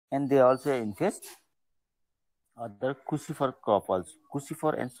and they also infest other crucifer crop also,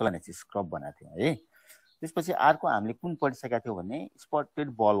 crucifer and solanaceous crop बनाएको थियौँ है। त्यसपछि अर्को हामीले कुन पढिसकेका थियौँ भने स्पटेड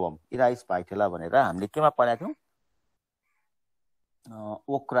बलवर्म इराइस भाइटेला भनेर हामीले केमा पढाएको थियौँ,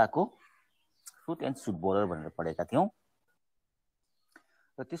 ओक्राको फ्रुट एन्ड सुट बोलर भनेर पढेका थियौँ।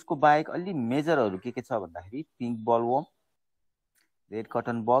 र त्यसको बाहेक अलि मेजरहरू के छ भन्दाखेरि pink बलवर्म, red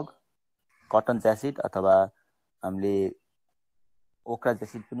cotton bug, cotton ज्यासिड अथवा हामीले ओक्रा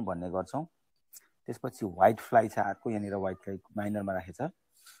ज्यासिड पनि भन्ने गर्छौँ। त्यसपछि व्हाइट फ्लाई छ अर्को, यहाँनिर व्हाइट फ्लाई माइनरमा राखेछ।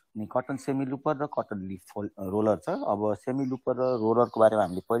 अनि कटन सेमिलुपर र कटन लिफ रोलर छ। अब सेमिलुपर र रोलरको बारेमा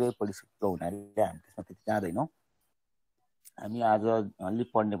हामीले पहिल्यै पढिसकेको हुनाले हामी त्यसमा त्यति जाँदैनौँ। हामी आज अलि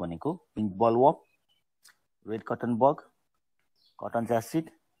पढ्ने भनेको pink बलवर्म, red cotton bug, cotton ज्यासिड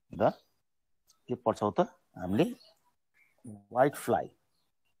र के पढ्छौँ त हामीले व्हाइट फ्लाई।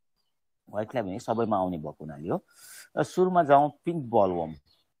 व्हाइट फ्लाई भने सबैमा आउने भएको हुनाले हो। र सुरुमा जाउँ पिङ्क बलवर्म,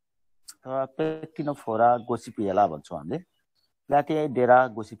 पेक्टिनोफोरा गोसिपिएला भन्छौँ हामीले। प्लाटियाइडेरा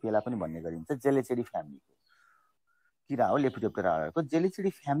गोसिपिएला पनि भन्ने गरिन्छ। जेलिचेडी फ्यामिलीको किरा हो, लेपिडोप्टेराहरूको। जेलिचेडी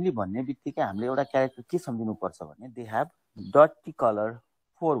फ्यामिली भन्ने बित्तिकै हामीले एउटा क्यारेक्टर के सम्झिनुपर्छ भने they have dirty colour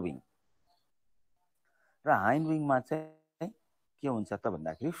four wing, र हाइन्ड विङमा चाहिँ के हुन्छ त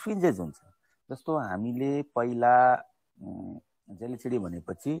भन्दाखेरि फ्रिन्जेस हुन्छ। जस्तो हामीले पहिला जेलिचेडी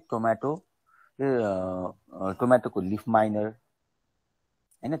भनेपछि टोमेटोको लिफ माइनर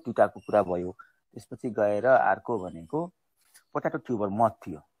होइन, टुटाको कुरा भयो। त्यसपछि गएर अर्को भनेको पोटाटो ट्युबर मथ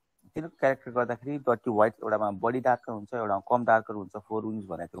थियो। तिनीहरूको क्यारेक्टर गर्दाखेरि डर्टी व्हाइट, एउटामा बढी डार्कर हुन्छ, एउटामा कम डार्कर हुन्छ, फोर विङ्स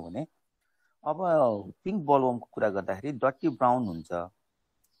भनेको थियो भने। अब पिङ्क बलवर्मको कुरा गर्दाखेरि डर्टी ब्राउन हुन्छ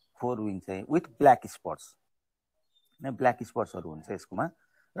फोर विङ चाहिँ, विथ ब्ल्याक स्पट्स, ब्ल्याक स्पट्सहरू हुन्छ यसकोमा।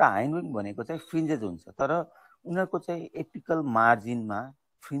 र हाइन्ड विङ भनेको चाहिँ फ्रिन्जेस हुन्छ, तर उनीहरूको चाहिँ एपिकल मार्जिनमा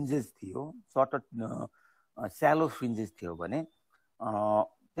फ्रिन्जेस थियो, सर्ट स्यालो फ्रिन्जेस थियो भने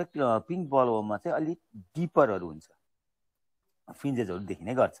पिङ्क बलवर्ममा चाहिँ अलिक डिपरहरू हुन्छ, फ्रिन्जेसहरू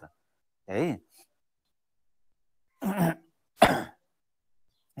देखिने गर्छ है।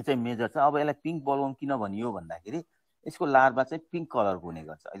 यो चाहिँ मेजर छ। अब यसलाई पिङ्क बलवर्म किन भनियो भन्दाखेरि यसको लार्भा चाहिँ पिङ्क कलरको हुने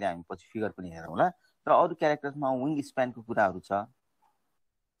गर्छ। अहिले हामी पछि फिगर पनि हेरौँला। र अरू क्यारेक्टर्समा विङ स्प्यानको कुराहरू छ,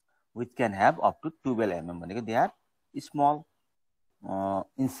 which can have up to 12 mm भनेको दे आर स्मल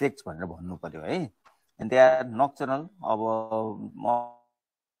इन्सेक्ट्स भनेर भन्नु पर्यो है। And they are नक्चरनल। अब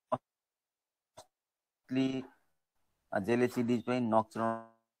जेलिचिडी चाहिँ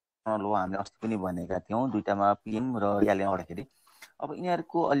नक्चरनल हो, हामीले अस्ति पनि भनेका थियौँ, दुईटामा पिएम र याले आउँदाखेरि। अब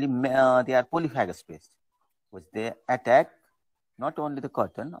यिनीहरूको अलि they are पोलिफेगस paste which they attack not only the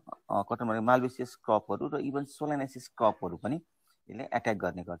cotton भनेको माल्भेसियस क्रपहरू र इभन सोलेनासिस क्रपहरू पनि यसले एट्याक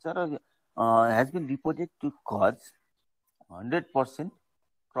गर्ने गर्छ। र has been reported to cause 100%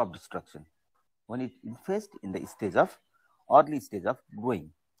 crop destruction when it infests in the early stage of growing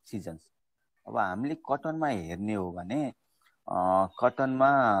seasons। अब हामीले कटनमा हेर्ने हो भने कटनमा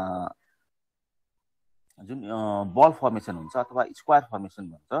जुन बल फर्मेसन हुन्छ अथवा स्क्वायर फर्मेसन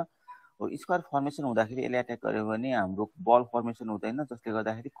भन्छ, स्क्वायर फर्मेसन हुँदाखेरि यसले एट्याक गर्यो भने हाम्रो बल फर्मेसन हुँदैन, जसले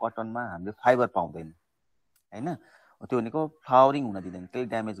गर्दाखेरि कटनमा हामीले फाइबर पाउँदैन होइन। त्यो भनेको फ्लावरिङ हुन दिँदैन, त्यसले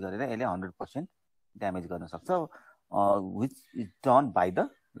ड्यामेज गरेर यसले 100% ड्यामेज गर्न सक्छ, which is done by the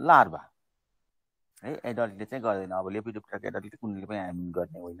larva है। एडल्टले चाहिँ गर्दैन। अब लेपिडोप्टेराको एडल्टले कुनले पनि हामी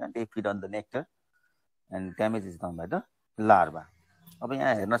गर्ने होइन, they feed on the nectar and damage is done by the larva. अब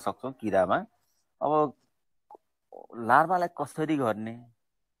यहाँ हेर्न सक्छौँ किरामा, अब लार्भालाई कसरी गर्ने,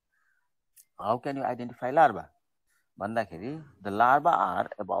 how can you identify larva भन्दाखेरि the larva are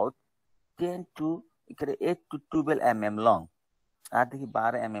about 8 to 12 mm long, 8 देखि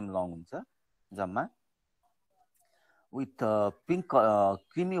 12 mm लङ हुन्छ जम्मा, with pink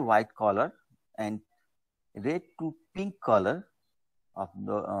creamy white colour and red to pink color of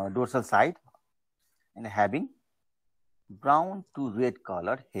the dorsal side and having brown to red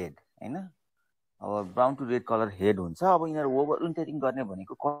color head हैन। अब brown to red color head हुन्छ। अब यिनीहरू over विन्टरिङ गर्ने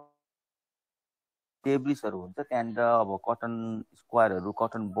भनेको डेब्रिसहरू हुन्छ, त्यहाँनिर अब कटन स्क्वायरहरू,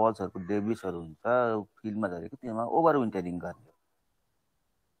 कटन बल्सहरूको डेब्रिसहरू हुन्छ फिल्डमा झरेको, त्यसमा ओभर विन्टरिङ गर्ने।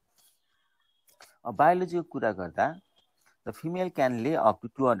 अब बायोलोजीको कुरा गर्दा द फिमेल क्यान ले up to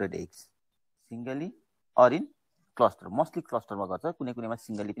 200 eggs singly or in cluster, mostly क्लस्टरमा गर्छ, कुनै कुनैमा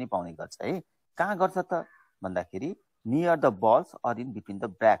सिङ्गली पनि पाउने गर्छ है। कहाँ गर्छ त भन्दाखेरि near the balls or in between the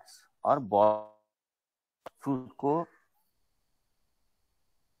ब्र्याक्स or ball फ्रुटको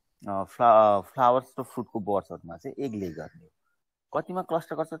flowers र फ्रुटको बर्ड्सहरूमा चाहिँ एग ले गर्ने। कतिमा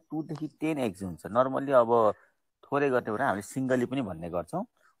क्लस्टर गर्छ 2 देखि 10 eggs हुन्छ नर्मली। अब थोरै गर्ने भने हामीले सिङ्गली पनि भन्ने गर्छौँ,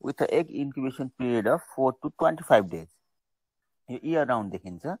 with egg incubation period of 4 to 25 days। यो इयर राउन्ड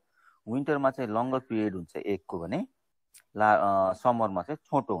देखिन्छ। विन्टरमा चाहिँ लङ्गर पिरियड हुन्छ एगको भने, समरमा चाहिँ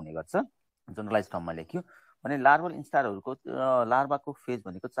छोटो हुने गर्छ, जनरलाइज टर्ममा लेख्यो भने लार्भल इन्स्टारहरूको लार्भाको फेज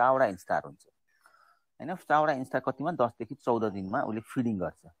भनेको चावडा इन्स्टार हुन्छ हैन। चावडा इन्स्टार कतिमा 10 देखि 14 दिनमा उसले फिडिङ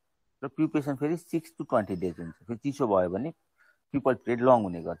गर्छ र प्युपेसन फेरि 6 to 20 डेज हुन्छ। फेरि चिसो भयो भने प्युपल पिरियड लङ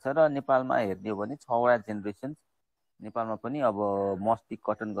हुने गर्छ र नेपालमा हेर्ने हो भने 6वटा जेनेरेसन नेपालमा पनि अब मस्ती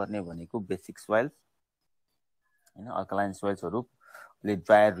कटन गर्ने भनेको बेसिक सोइल्स हैन, अल्कलाइन सोइल्सहरूले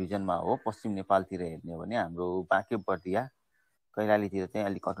ड्रायर रिजनमा हो। पश्चिम नेपालतिर हेर्ने हो भने हाम्रो बाँके बर्दिया कैलालीतिर चाहिँ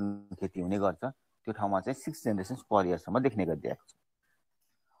अलिक कटन खेती हुने गर्छ, त्यो ठाउँमा चाहिँ 6 जेनेरेसन्स पर इयरसम्म देख्ने गरिदिएको छ।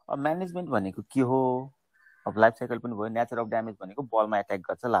 अब म्यानेजमेन्ट भनेको के हो, अब लाइफ साइकल पनि भयो। नेचर अफ ड्यामेज भनेको बलमा एट्याक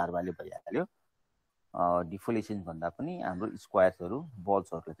गर्छ, लार्भाले भइहाल्यो। डिफोलेसन भन्दा पनि हाम्रो स्क्वायर्सहरू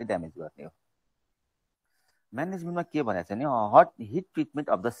बल्सहरूले चाहिँ ड्यामेज गर्ने हो। म्यानेजमेन्टमा के भनेको छ भने hot hit treatment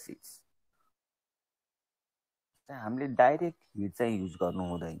of the seeds. हामीले डाइरेक्ट हिट चाहिँ युज गर्नु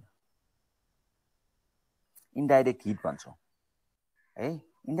हुँदैन, इन्डाइरेक्ट हिट भन्छौँ है।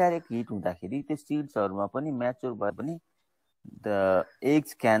 इन्डाइरेक्ट हिट हुँदाखेरि त्यो सिड्सहरूमा पनि म्याच्योर भए पनि the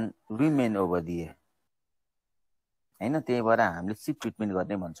eggs can remain over the air हैन, त्यही भएर हामीले सिड ट्रिटमेन्ट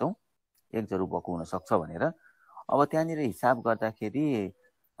गर्ने भन्छौँ, एग्सहरू भएको हुनसक्छ भनेर। अब त्यहाँनिर हिसाब गर्दाखेरि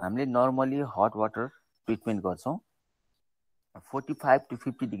हामीले नर्मली हट वाटर ट्रिटमेन्ट गर्छौँ 45 to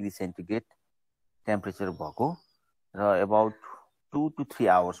 50 डिग्री सेन्टिग्रेड टेम्परेचर भएको र अबाउट 2 to 3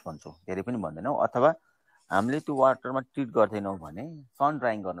 आवर्स भन्छौँ, धेरै पनि भन्दैनौँ। अथवा हामीले त्यो वाटरमा ट्रिट गर्दैनौँ भने सन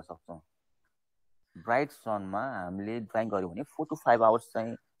ड्राइङ गर्न सक्छौँ। ब्राइट सनमा हामीले ड्राइङ गऱ्यो भने 4 to 5 आवर्स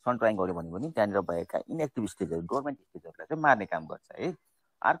चाहिँ सन ड्राइङ गऱ्यो भने पनि त्यहाँनिर भएका इनएक्टिभ स्टेजहरू डोर्मेन्ट स्टेजहरूलाई चाहिँ मार्ने काम गर्छ है।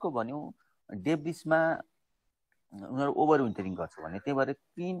 अर्को भन्यो डेब्रिसमा उनीहरू ओभर विन्टरिङ गर्छ भने त्यही भएर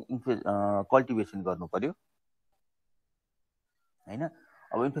क्लिन कल्टिभेसन गर्नु पर्यो हैन।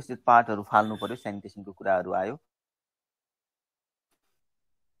 अब इन्फेस्टेड पार्टहरू फाल्नु पर्यो, सेनिटेसनको कुराहरू आयो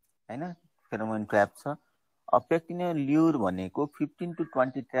हैन। फेरोमोन ट्र्याप छ। अब पेक्टिनियल ल्युर भनेको 15 to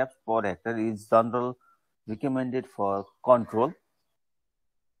 20 ट्र्याप्स per hectare is general recommended for control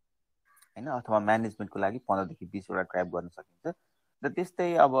हैन, अथवा म्यानेजमेन्टको लागि 15 देखि 20वटा ट्र्याप गर्न सकिन्छ। र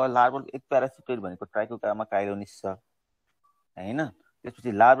त्यस्तै अब लार्भल एक प्यारासिटोइड भनेको ट्राइकोग्रामा काइलोनिस छ हैन।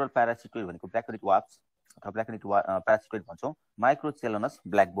 त्यसपछि लार्भल प्यारासिटोइड भनेको ब्ल्याकहेडेड वास्प अथवा ब्ल्याकहेडेड प्यारासिटोइड भन्छौँ। माइक्रोचेलोनस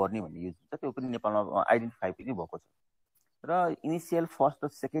ब्ल्याकबर्नी भन्ने युज हुन्छ, त्यो पनि नेपालमा आइडेन्टिफाई पनि भएको छ। र इनिसियल फर्स्ट र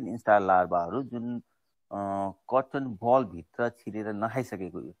सेकेन्ड इन्स्टार लार्भाहरू जुन कटन बलभित्र छिरेर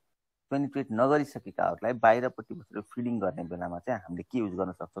नखाइसकेको पेनिट्रेट नगरिसकेकाहरूलाई बाहिरपट्टि बसेर फिडिङ गर्ने बेलामा चाहिँ हामीले के युज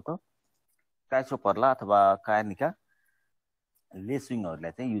गर्न सक्छौँ त क्राइसोपर्ला अथवा कार्निका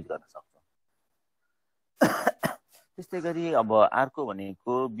लेसविङहरूलाई चाहिँ युज गर्न सक्छौँ। त्यस्तै गरी अब अर्को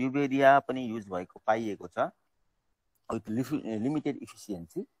भनेको ब्युबेरिया पनि युज भएको पाइएको छ विथ लिमिटेड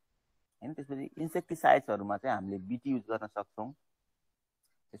इफिसियन्सी हैन। त्यसपछि इन्सेक्टिसाइड्सहरूमा चाहिँ हामीले बिटी युज गर्न सक्छौँ।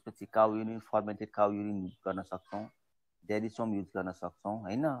 त्यसपछि cow urine, fermented cow urine use गर्न सक्छौँ, डेरिसोम युज गर्न सक्छौँ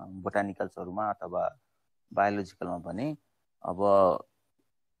हैन, बोटानिकल्सहरूमा अथवा बायोलोजिकलमा भने। अब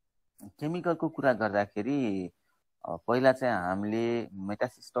केमिकलको कुरा गर्दाखेरि पहिला चाहिँ हामीले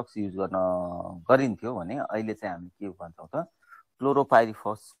मेटासिस्टक्स युज गरिन्थ्यो भने अहिले चाहिँ हामीले के भन्छौँ त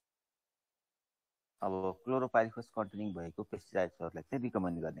क्लोरोपाइरिफस। अब क्लोरोपाइरिफस कन्टेनिङ भएको पेस्टिसाइड्सहरूलाई चाहिँ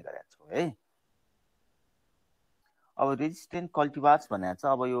रिकमेन्ड गर्ने गरेका छौँ है। अब रेजिस्टेन्ट कल्टिभार्स भनेको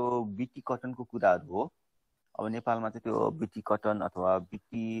चाहिँ अब यो बिटी कटनको कुराहरू हो। अब नेपालमा चाहिँ त्यो बिटी कटन अथवा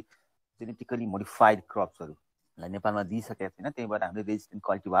बिटी जेनेटिकली मोडिफाइड क्रप्सहरूलाई नेपालमा दिइसकेका छैन, त्यही भएर हामीले रेजिस्टेन्ट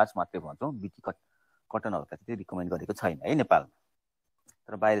कल्टिभार्स मात्रै भन्छौँ, बिटी कटनहरूलाई चाहिँ रिकमेन्ड गरेको छैन है नेपालमा।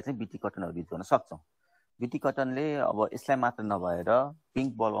 तर बाहिर चाहिँ बिटी कटनहरू युज गर्न सक्छौँ। बिटी कटनले अब यसलाई मात्र नभएर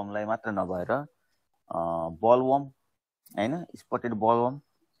पिङ्क बलवर्मलाई मात्र नभएर बलवर्म हैन, स्पटेड बलवर्म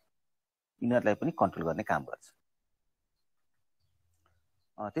यिनीहरूलाई पनि कन्ट्रोल गर्ने काम गर्छ।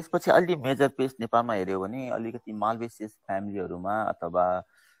 त्यसपछि अलि मेजर पेस्ट नेपालमा हेऱ्यो भने अलिकति माल्भेसियस फ्यामिलीहरूमा अथवा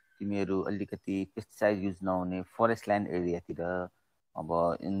तिमीहरू अलिकति पेस्टिसाइड युज नहुने फरेस्ट ल्यान्ड एरियातिर,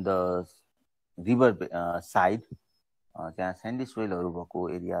 अब इन द रिभर साइड त्यहाँ स्यान्डी सोइलहरू भएको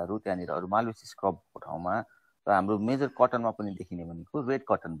एरियाहरू, त्यहाँनिर अरू माल्भेसियस क्रपको ठाउँमा र हाम्रो मेजर कटनमा पनि देखिने भनेको रेड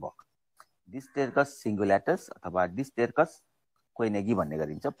कटन बग, डिस्टेर्कस सिङ्गुल्याटस अथवा डिस्टेर्कस कोइनेगी भन्ने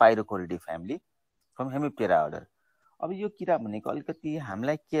गरिन्छ, पाइरोकोरिडी फ्यामिली फ्रम हेमिप्टेरा अर्डर। अब यो किरा भनेको अलिकति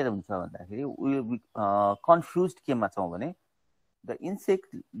हामीलाई के हुन्छ भन्दाखेरि उयो कन्फ्युज केमा छौँ भने the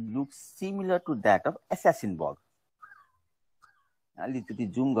insect looks similar to that of assassin bug. अलिकति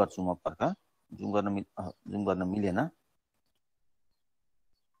जुम गर्छु म, पर्ख जुम गर्न मिलेन।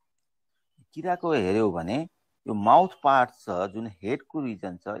 किराको हेऱ्यौ भने यो माउथ पार्ट छ जुन हेडको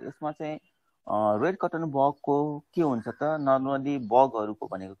रिजन छ, यसमा चाहिँ रेड कटन बगको के हुन्छ त नर्मली बगहरूको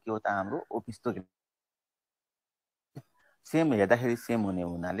भनेको के हो त हाम्रो ओपिस्तो सेम हेर्दाखेरि सेम हुने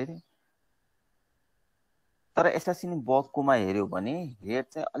हुनाले तर एसासिन बगकोमा हेऱ्यो भने हेड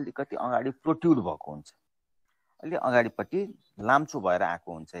चाहिँ अलिकति अगाडि प्रोट्रुड भएको हुन्छ, अलि अगाडिपट्टि लाम्चो भएर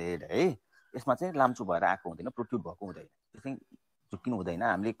आएको हुन्छ हेड है। यसमा चाहिँ लाम्चो भएर आएको हुँदैन, प्रोट्रुड भएको हुँदैन, त्यो चाहिँ झुक्किनु हुँदैन।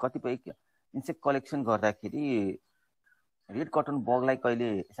 हामीले कतिपय इन्सेक्ट कलेक्सन गर्दाखेरि रेड कटन बगलाई कहिले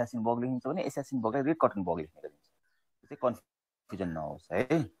एसासिन बग लेखिन्छ भने एसासिन बगलाई रेड कटन बग लेख्ने गरिन्छ, त्यो चाहिँ कन्फ्युजन नहोस्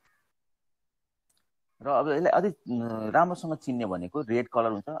है। र अब यसलाई अझै राम्रोसँग चिन्ने भनेको रेड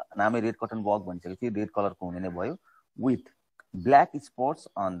कलर हुन्छ, नामै रेड कटन बग भनिसकेपछि रेड कलरको हुने नै भयो, with black spots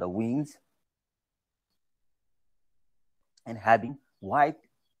on the wings and having white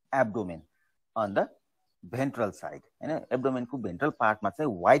abdomen on the ventral side होइन। एब्डोमेनको भेन्ट्रल पार्टमा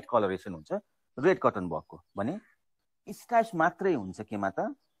चाहिँ व्हाइट कलरेसन हुन्छ रेड कटन बगको भने। स्ट्राइप्स मात्रै हुन्छ केमा त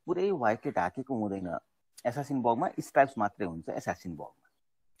पुरै व्हाइटले ढाकेको हुँदैन, एसासिन बगमा स्ट्राइप्स मात्रै हुन्छ एसासिन बगमा,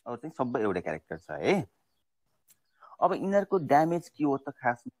 अरू चाहिँ सबै एउटै क्यारेक्टर छ है। अब यिनीहरूको ड्यामेज के हो त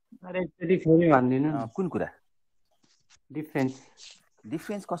खास कुन कुरा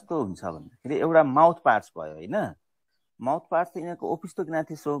डिफ्रेन्स कस्तो हुन्छ भन्दाखेरि एउटा माउथ पार्ट्स भयो होइन। माउथ पार्ट्स चाहिँ यिनीहरूको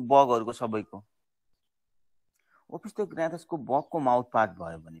ओपिस्थोग्नाथिस हो बगहरूको सबैको। ओपिस्थोग्नाथसको बगको माउथ पार्ट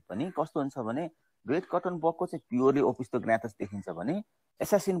भयो भने पनि कस्तो हुन्छ भने रेड कटन बगको चाहिँ प्योरली ओपिस्थोग्नाथस देखिन्छ भने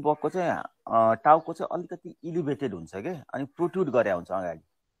एसासिन बगको चाहिँ टाउको चाहिँ अलिकति इलिभेटेड हुन्छ क्या, अनि प्रोट्रुड गरे हुन्छ अगाडि,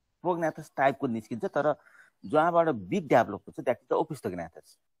 प्रोग्नाथस टाइपको निस्किन्छ। तर जहाँबाट बिग डेभलप हुन्छ द्याट इज द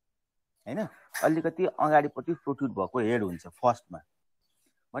ओपिस्थोग्नाथस होइन, अलिकति अगाडिपट्टि प्रोट्रुड भएको हेड हुन्छ फर्स्टमा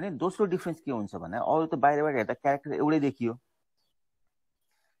भने। दोस्रो डिफ्रेन्स के हुन्छ भने अरू त बाहिरबाट हेर्दा क्यारेक्टर एउटै देखियो,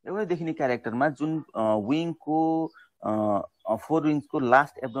 एउटै देखिने क्यारेक्टरमा जुन विङको four विङ्सको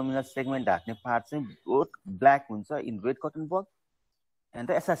last abdominal segment ढाक्ने part चाहिँ बोथ ब्ल्याक हुन्छ in red cotton bug and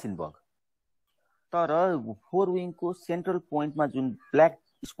the assassin bug. तर फोर विङको सेन्ट्रल पोइन्टमा जुन ब्ल्याक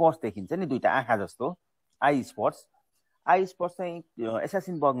स्पट्स देखिन्छ नि दुईटा आँखा जस्तो आई स्पट्स चाहिँ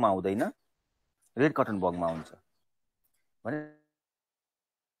एसासिन बगमा हुँदैन, रेड कटन बगमा हुन्छ भने।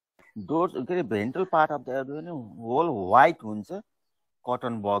 डोर के अरे ventral part of the abdomen whole white हुन्छ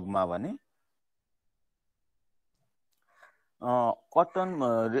कटन बगमा भने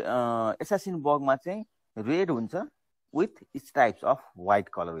एसासिन बगमा चाहिँ रेड हुन्छ with stripes of white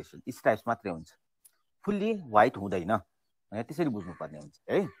कलरेसन, stripes मात्रै हुन्छ, फुल्ली व्हाइट हुँदैन। त्यसरी बुझ्नुपर्ने हुन्छ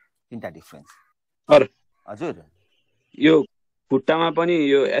है तिनवटा डिफ्रेन्स। हजुर यो खुट्टामा पनि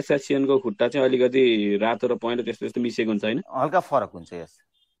यो एसासियनको खुट्टा चाहिँ अलिकति रातो र पहेँलो त्यस्तो त्यस्तो मिसेको हुन्छ होइन, हल्का फरक हुन्छ, यस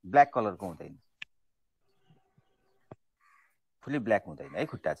ब्ल्याक कलरको हुँदैन, फुल्ली ब्ल्याक हुँदैन है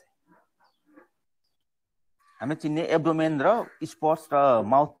खुट्टा चाहिँ। हामी चिन्ने एब्डोमेन र स्पट्स र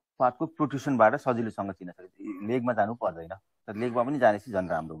माउथ पार्टको प्रोट्रुसनबाट सजिलोसँग चिन्न सकिन्छ, लेगमा जानु पर्दैन, तर लेगमा पनि जानेपछि झन्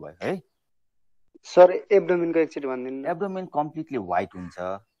राम्रो भयो है। सर एब्डोमेनको एकचोटि भनिदिनु। एब्डोमेन कम्प्लिटली व्हाइट हुन्छ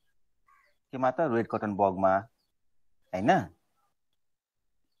केमा त रेड कटन बगमा होइन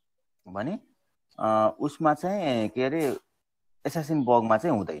भने उसमा चाहिँ के अरे एसासिन बगमा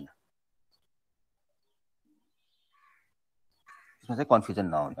चाहिँ हुँदैन, यसमा चाहिँ कन्फ्युजन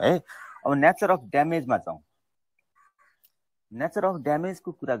नहुनु है। अब नेचर अफ ड्यामेजमा जाउँ। नेचर अफ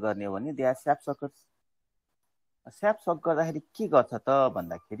ड्यामेजको कुरा गर्ने हो भने दे आर स्याप सकर्स। स्याप सक गर्दाखेरि के गर्छ त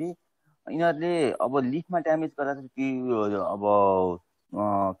भन्दाखेरि यिनीहरूले अब लिफमा ड्यामेज गर्दाखेरि अब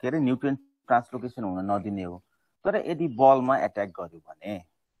के अरे न्युट्रिएन्ट ट्रान्सलोकेसन हुन नदिने हो। तर यदि बलमा एट्याक गर्यो भने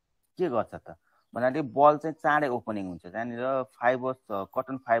के गर्छ त भन्नाले बल चाहिँ चाँडै ओपनिङ हुन्छ, जहाँनिर फाइबर्स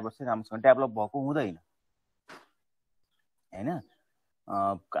कटन फाइबर्स चाहिँ राम्रोसँग डेभलप भएको हुँदैन होइन।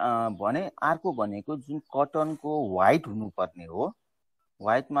 भने अर्को भनेको जुन कटनको व्हाइट हुनुपर्ने हो,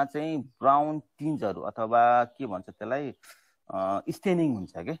 व्हाइटमा चाहिँ ब्राउन टिन्जहरू अथवा के भन्छ त्यसलाई स्टेनिङ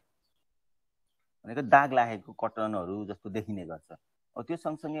हुन्छ के, भनेको दाग लागेको कटनहरू जस्तो देखिने गर्छ। अब त्यो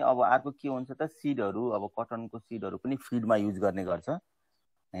सँगसँगै अब अर्को के हुन्छ त सिडहरू, अब कटनको सिडहरू पनि फिडमा युज गर्ने गर्छ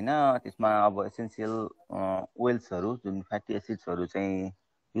होइन। त्यसमा अब एसेन्सियल ओइल्सहरू जुन फ्याटी एसिड्सहरू चाहिँ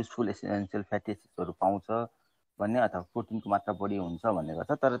युजफुल एसेन्सियल फ्याटी एसिड्सहरू पाउँछ भन्ने अथवा प्रोटिनको मात्रा बढी हुन्छ भन्ने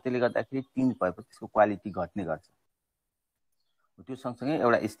गर्छ। तर त्यसले गर्दाखेरि टिन्ज भएपछि त्यसको क्वालिटी घट्ने गर्छ। त्यो सँगसँगै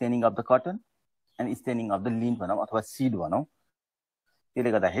एउटा staining of the cotton and staining of the लिन भनौँ अथवा सिड भनौँ,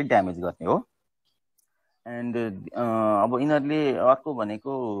 त्यसले गर्दाखेरि ड्यामेज गर्ने हो। एन्ड अब यिनीहरूले अर्को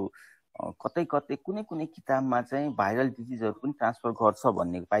भनेको कतै कतै कुनै कुनै किताबमा चाहिँ भाइरल डिजिजहरू पनि ट्रान्सफर गर्छ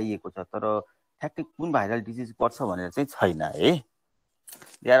भन्ने पाइएको छ, तर ठ्याक्कै कुन भाइरल डिजिज गर्छ भनेर चाहिँ छैन है।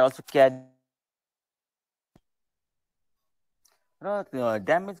 दे आर अल्सो क्यारी। र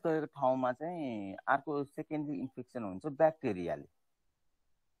ड्यामेज गरेको ठाउँमा चाहिँ अर्को सेकेन्डरी इन्फेक्सन हुन्छ ब्याक्टेरियाले।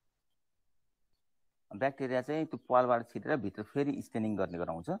 ब्याक्टेरिया चाहिँ त्यो पालबाट छिटेर भित्र फेरि स्टेनिङ गर्ने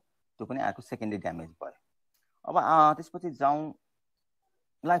गराउँछ, त्यो पनि अर्को सेकेन्डरी ड्यामेज भयो। अब त्यसपछि जाउँ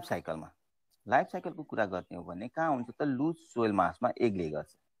लाइफ साइकलमा। लाइफ साइकलको कुरा गर्ने हो भने कहाँ हुन्छ त लुज सोइल मासमा एग ले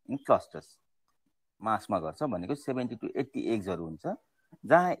गर्छ इन क्लस्टर्स मासमा गर्छ भनेको 70 to 80 एग्सहरू हुन्छ,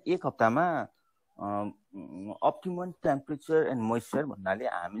 जहाँ एक हप्तामा अप्टिमम टेम्परेचर एन्ड मोइस्चर भन्नाले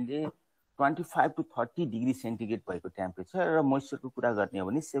हामीले 25 to 30 डिग्री सेन्टिग्रेड भएको टेम्परेचर र मोइस्चरको कुरा गर्ने हो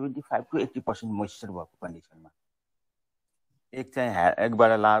भने 75 to 80% मोइस्चर भएको कन्डिसनमा एक चाहिँ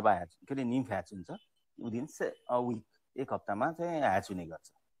एकबाट लार्भा ह्याच के अरे निम्फ ह्याच हुन्छ, विदिन अ विक, एक हप्तामा चाहिँ ह्याच हुने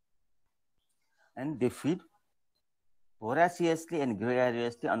गर्छ। And they feed भोरासियसली and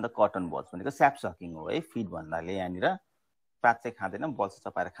ग्रेगारियसली on the cotton balls भनेको स्याप सकिङ हो है। फिड भन्नाले यहाँनिर पात चाहिँ खाँदैन, बल्स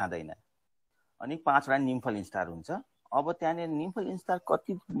चपाएर खाँदैन। अनि 5वटा निम्फल इन्स्टार हुन्छ। अब त्यहाँनिर निम्फल इन्स्टार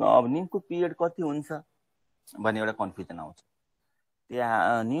कति, अब निम्फको पिरियड कति हुन्छ भन्ने एउटा कन्फ्युजन आउँछ।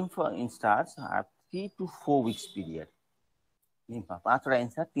 त्यहाँ nymph इन्स्टार्स 3 to 4 weeks period, निम्फमा 5वटा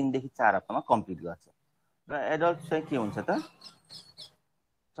instar 3 देखि 4 हप्तामा कम्प्लिट गर्छ। र एडल्ट चाहिँ के हुन्छ त,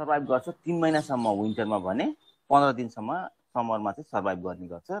 सर्भाइभ गर्छ 3 महिनासम्म विन्टरमा भने 15 दिनसम्म समरमा चाहिँ सर्भाइभ गर्ने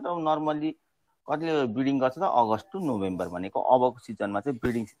गर्छ। र नर्मल्ली कतिले ब्रिडिङ गर्छ त अगस्त टु नोभेम्बर भनेको अबको सिजनमा चाहिँ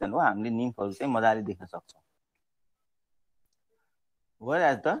ब्रिडिङ सिजन हो, हामीले निम्फहरू चाहिँ मजाले देख्न सक्छौँ।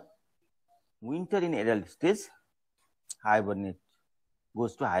 Whereas the winter in adult stage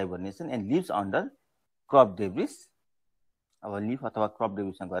goes to hibernation and lives under crop debris। अब लिफ अथवा क्रप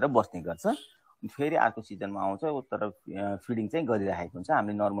डेब्रिसमा गएर बस्ने गर्छ। फेरि अर्को सिजनमा आउँछ, तर फिडिङ चाहिँ गरिराखेको हुन्छ,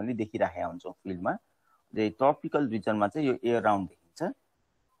 हामीले नर्मली देखिराखेका हुन्छौँ फिल्डमा। ट्रपिकल रिजनमा चाहिँ यो एयर राउन्ड देखिन्छ।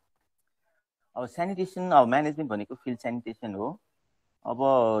 अब सेनिटेसन, अब म्यानेजमेन्ट भनेको फिल्ड सेनिटेसन हो। अब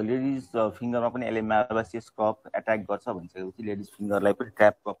लेडिज फिङ्गरमा पनि यसले म्यालासियस क्रप एट्याक गर्छ भनिसकेपछि लेडिज फिङ्गरलाई पनि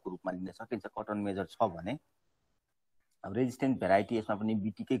ट्र्याप क्रपको रूपमा लिन सकिन्छ कटन मेजर छ भने। अब रेजिस्टेन्ट भेराइटी यसमा पनि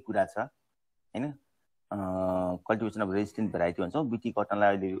बिटीकै कुरा छ हैन, कल्टिभेसन अफ रेजिस्टेन्ट भेराइटी भन्छौँ, बिटी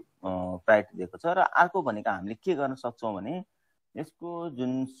कटनलाई अहिले प्रायोरिटी दिएको छ। र अर्को भनेको हामीले के गर्न सक्छौँ भने यसको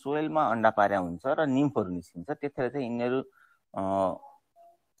जुन सोइलमा अन्डा पार्या हुन्छ र निम्फहरू निस्किन्छ, त्यतिखेर चाहिँ यिनीहरू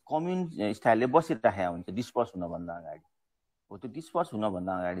कम्युन स्टाइलले बसिराखेका हुन्छ डिस्पर्स हुनभन्दा अगाडि। हो त्यो डिस्पर्स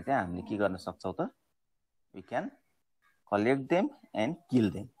हुनभन्दा अगाडि चाहिँ हामीले के गर्न सक्छौँ त, we can collect them and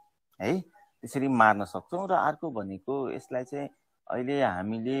kill them है, त्यसरी मार्न सक्छौँ। र अर्को भनेको यसलाई चाहिँ अहिले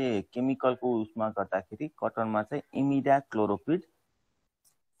हामीले केमिकलको उसमा गर्दाखेरि कटनमा चाहिँ इमिडा क्लोरोपिड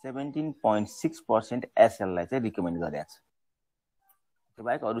 17.6% एसएललाई चाहिँ रिकमेन्ड गरेको छ। त्यो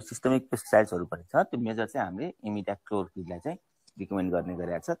बाहेक अरू सिस्टमिक पेस्टिसाइड्सहरू पनि छ, त्यो मेजर चाहिँ हामीले इमिडा क्लोरोपिडलाई चाहिँ रिकमेन्ड गर्ने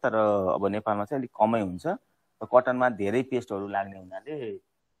गरेको छ। तर अब नेपालमा चाहिँ अलिक कमै हुन्छ, कटनमा धेरै पेस्टहरू लाग्ने हुनाले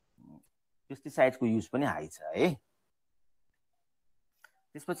पेस्टिसाइड्सको युज पनि हाई छ है।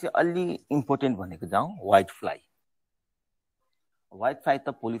 त्यसपछि अलि इम्पोर्टेन्ट भनेको जाउँ व्हाइट फ्लाई। व्हाइट फ्लाई त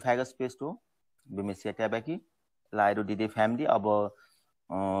पोलिफागस पेस्ट हो, बेमेसिया ट्याबाकी, लाइरोडिडे फ्यामिली। अब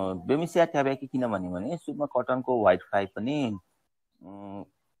बेमेसिया ट्याबाकी किन भन्यो भने सुरुमा कटनको व्हाइट फ्लाई पनि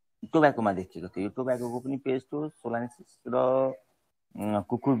टोब्याकोमा देखिएको थियो। यो टोब्याकोको पनि पेस्ट हो, सोलानिसिस र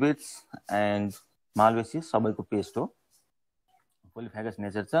कुकुरबिट्स एन्ड मालवेसिस सबैको पेस्ट हो, पोलिफागस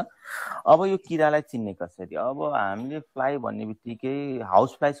नेचर छ। अब यो किरालाई चिन्ने कसरी, अब हामीले फ्लाई भन्ने बित्तिकै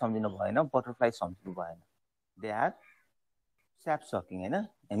हाउस फ्लाई सम्झिनु भएन, बटरफ्लाई सम्झिनु भएन। दे आर स्याप सकिङ हैन,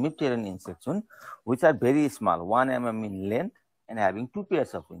 हेमिप्टेरियन इन्सेक्ट्स हुन्, which are very small 1 mm in length and having 2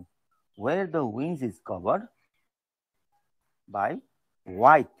 pairs of wings, where the wings is covered by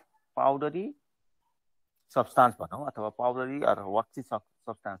white powdery substance भनौँ, अथवा पाउडरी अथवा वक्सी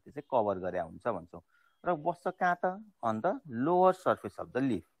सब्सटान्सले चाहिँ कभर गरे हुन्छ भन्छौँ। र बस्छ कहाँ त, on the lower surface of the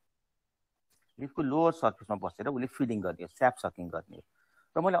leaf, लिफको lower सर्फेसमा बसेर उसले फिडिङ गर्ने हो, स्याप सकिङ गर्ने हो।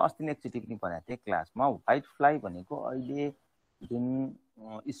 र मैले अस्ति नै एकचोटि पनि भनेको थिएँ क्लासमा, व्हाइट फ्लाई भनेको अहिले जुन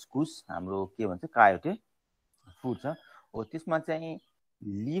इस्कुस हाम्रो के भन्छ कायोटे फुड छ हो, त्यसमा चाहिँ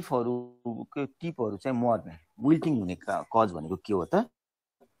लिफहरूको टिपहरू चाहिँ मर्ने, विल्टिङ हुने कज भनेको के हो त,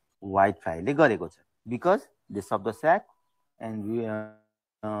 व्हाइट फ्लाईले गरेको छ। Because they suck the स्याक and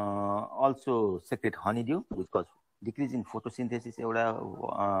also secret honeydew which cause decrease in photosynthesis. एउटा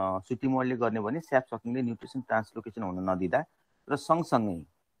सुटी मोडले गर्ने भने स्याप सकिङले न्युट्रिसन ट्रान्सलोकेसन हुन नदिँदा र सँगसँगै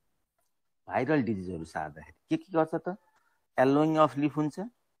भाइरल डिजिजहरू सार्दाखेरि के गर्छ त, एलोइङ अफ लिफ हुन्छ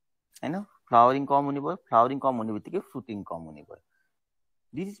हैन, फ्लावरिङ कम हुने भयो, फ्लावरिङ कम हुने बित्तिकै फ्रुटिङ कम हुने भयो।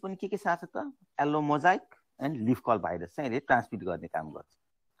 डिजिज पनि के सार्छ त, yellow Mosaic and leaf call virus चाहिँ यसले ट्रान्समिट गर्ने काम गर्छ।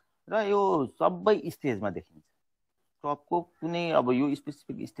 र यो सबै स्टेजमा देखिन्छ, क्रपको कुनै अब यो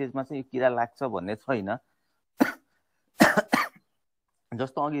स्पेसिफिक स्टेजमा चाहिँ यो किरा लाग्छ भन्ने छैन।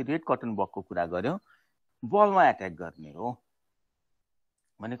 जस्तो अघि रेड कटन बगको कुरा गर्यौँ, बलमा एट्याक गर्ने हो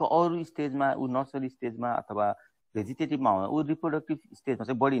भनेको अरू स्टेजमा ऊ नर्सरी स्टेजमा अथवा भेजिटेटिभमा ऊ रिप्रोडक्टिभ स्टेजमा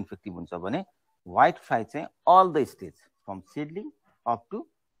चाहिँ बढी इन्फेक्टिभ हुन्छ भने व्हाइट फ्लाई चाहिँ all the stage from सिडलिङ up to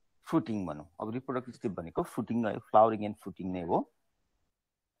फ्रुटिङ भनौँ। अब रिप्रोडक्टिभ स्टेज भनेको फ्रुटिङ, फ्लावरिङ एन्ड फ्रुटिङ नै हो।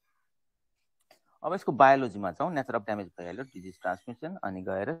 अब यसको बायोलोजीमा जाउँ, नेचर अफ ड्यामेज भइहाल्यो, डिजिज ट्रान्समिसन, अनि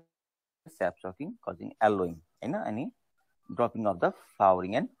गएर sap sucking causing yellowing हैन अनि dropping of the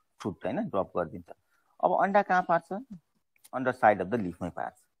flowering and fruit हैन ड्रप गरिदिन्छ। अब अन्डा कहाँ पार्छ? अन्डर साइड अफ द लिफमै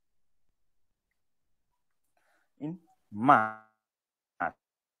पार्छ। इन मास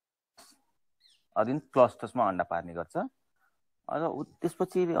अदिन क्लस्टर्समा अन्डा पार्ने गर्छ। अब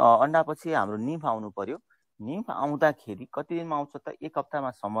त्यसपछि अन्डापछि हाम्रो निम्फ आउनु पर्यो। निम्फ आउँदाखेरि कति दिनमा आउँछ त? एक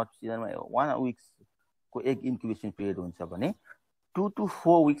हप्तामा समर सिजनमा 1 विक्सको एक इन्क्युबेसन पिरियड हुन्छ भने 2 to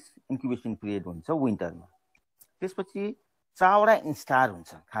 4 विक्स इन्क्युबेसन पिरियड हुन्छ विन्टरमा। त्यसपछि चावडा इन्स्टार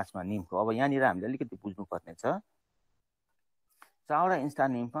हुन्छ खासमा निम्फको। अब यहाँनिर हामीले अलिकति बुझ्नुपर्ने छ। Chavda instar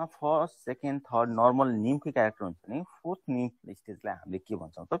निम्फमा first second third normal निम्फकै character हुन्छ भने फोर्थ निम्फ स्टेजलाई हामीले के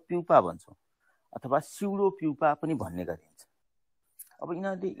भन्छौँ त? प्युपा भन्छौँ अथवा स्युडो प्युपा पनि भन्ने गरिन्छ। अब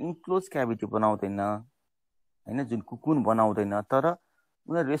यिनीहरूले इन्क्लोज क्याभिटी बनाउँदैन हैन, जुन कुकुन बनाउँदैन, तर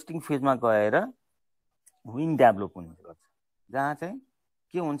उनीहरू रेस्टिङ फेजमा गएर विङ डेभलप हुने गर्छ, जहाँ चाहिँ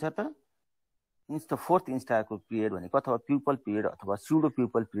के हुन्छ त? फोर्थ इन्स्टारको पिरियड भनेको अथवा प्युपल पिरियड अथवा स्युडो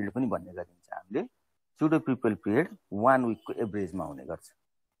प्युपल पिरियड पनि भन्ने गरिन्छ हामीले। स्युडो प्युपल पिरियड 1 विकको एभरेजमा हुने गर्छ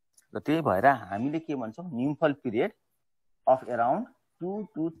र त्यही भएर हामीले के भन्छौँ? Nymphal period of around 2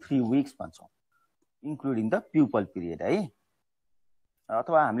 to 3 weeks भन्छौँ, इन्क्लुडिङ द प्युपल पिरियड है।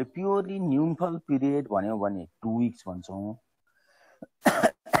 अथवा हामीले प्योरली निम्फल पिरियड भन्यौँ भने 2 विक्स भन्छौँ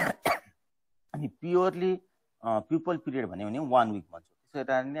अनि प्योरली प्युपल पिरियड भन्यो भने 1 विक भन्छौँ। त्यसै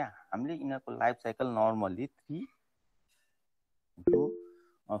कारणले हामीले यिनीहरूको लाइफ साइकल नर्मल्ली 3 to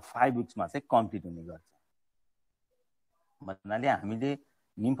 5 विक्समा चाहिँ कम्प्लिट हुने गर्छ। भन्नाले हामीले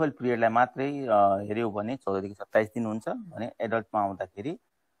निम्फल पिरियडलाई मात्रै हेऱ्यौँ भने 14 देखि 27 दिन हुन्छ भने एडल्टमा आउँदाखेरि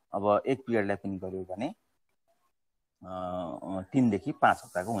अब एक पिरियडलाई पनि गऱ्यौँ भने 3 देखि 5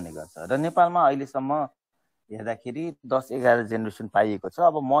 हप्ताको हुने गर्छ। र नेपालमा अहिलेसम्म हेर्दाखेरि 10-11 जेनेरेसन पाइएको छ।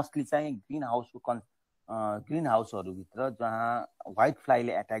 अब मोस्टली चाहिँ ग्रिन हाउसहरूभित्र जहाँ व्हाइट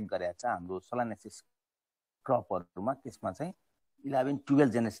फ्लाईले एट्याक गरेको छ हाम्रो सोलानेसिस क्रपहरूमा, त्यसमा चाहिँ 11-12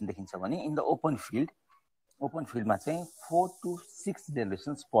 जेनेरेसन देखिन्छ भने इन द ओपन फिल्डमा चाहिँ 4 to 6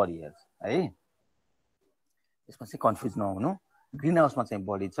 जेनेरेसन्स पर इयर है। यसमा चाहिँ कन्फ्युज नहुनु। ग्रिन हाउसमा चाहिँ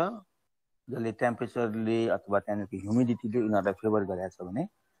बढी छ, जसले टेम्परेचरले अथवा त्यहाँनिरको ह्युमिडिटीले उनीहरूलाई फेभर गरेको छ भने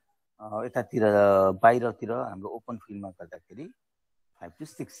यतातिर बाहिरतिर हाम्रो ओपन फिल्डमा गर्दाखेरि 5 to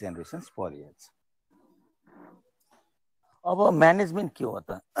 6 जेनेरेसन्स पर इयर छ। अब म्यानेजमेन्ट के हो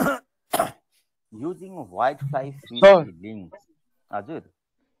त? Using white fly feeding. हजुर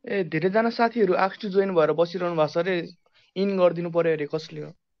धेरैजना साथीहरू आक्स टु जोइन भएर बसिरहनु भएको छ अरे, इन गरिदिनु पर्यो अरे, कसले हो?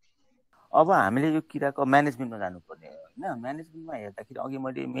 अब हामीले यो किराको म्यानेजमेन्टमा जानुपर्ने होइन। म्यानेजमेन्टमा हेर्दाखेरि अघि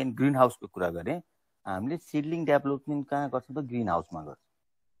मैले मेन ग्रिन हाउसको कुरा गरेँ। हामीले सिडलिङ डेभलपमेन्ट कहाँ गर्छौँ त? ग्रिन हाउसमा गर्छौँ।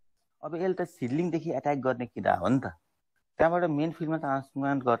 अब यसले त सिडलिङदेखि एट्याक गर्ने किरा हो नि त, त्यहाँबाट मेन फिल्डमा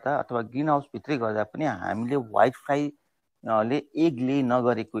ट्रान्सप्लान्ट गर्दा अथवा ग्रिन हाउसभित्रै गर्दा पनि हामीले व्हाइट फ्लाईले एग ले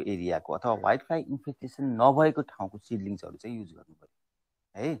नगरेको एरियाको अथवा व्हाइट फ्लाई इन्फेक्टेसन नभएको ठाउँको सिडलिङ्सहरू चाहिँ युज गर्नु पर्यो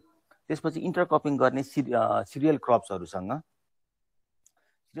है। त्यसपछि इन्टरक्रपिङ गर्ने सिरियल क्रप्सहरूसँग,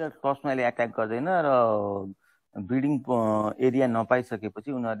 सिरियल क्रप्समा यसले एट्याक गर्दैन र ब्रिडिङ एरिया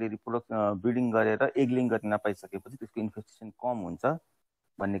नपाइसकेपछि उनीहरूले ब्रिडिङ गरेर एगलिङ गर्न नपाइसकेपछि त्यसको इन्फेक्टेसन कम हुन्छ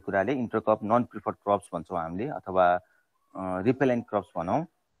भन्ने कुराले इन्टरक्रप नन प्रिफर्ड क्रप्स भन्छौँ हामीले अथवा रिपेलेन्ट क्रप्स भनौँ,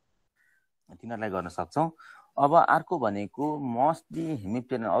 तिनीहरूलाई गर्न सक्छौँ। अब अर्को भनेको मोस्टली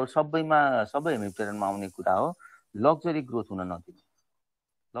हेमिप्टेरन, अरू सबै हेमिप्टेरनमा आउने कुरा हो लग्जरी ग्रोथ हुन नदिने।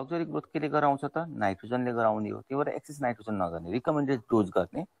 लग्जरी ग्रोथ केले गराउँछ त? नाइट्रोजनले गराउने हो। त्यही भएर एक्सेस नाइट्रोजन नगर्ने, रिकमेन्डेड डोज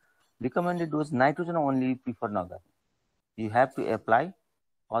गर्ने। Recommended dose nitrogen only prefer नगर्ने। You have to apply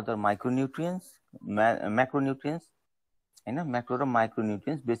other माइक्रोन्युट्रियन्ट्स, म्याक्रोन्युट्रियन्ट्स हैन। म्याक्रो र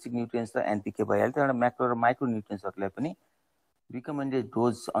माइक्रोन्युट्रियन्ट्स, बेसिक न्युट्रियन्ट्स त एनपिके भइहाल्यो, त्यहाँबाट म्याक्रो र माइक्रोन्युट्रियन्ट्सहरूलाई पनि रिकमेन्डेड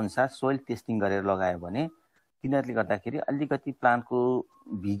डोज अनुसार सोइल टेस्टिङ गरेर लगायो भने तिनीहरूले गर्दाखेरि अलिकति प्लान्टको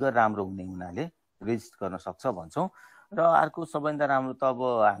भिगर राम्रो हुने हुनाले रेजिस्ट गर्न सक्छ भन्छौँ। र अर्को सबैभन्दा राम्रो त अब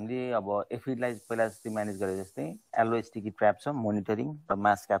हामीले एफिडलाई पहिला जस्तै म्यानेज गरे जस्तै एलोस्टिकी ट्र्याप छ, मोनिटरिङ र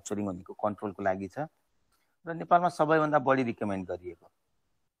मास क्याप्चरिङ भनेको कन्ट्रोलको लागि छ। र नेपालमा सबैभन्दा बढी रिकमेन्ड गरिएको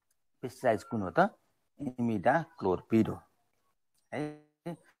पेस्टिसाइड कुन हो त? इमिडाक्लोरपिड हो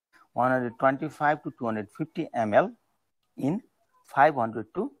है। 125 to 250 ml in 500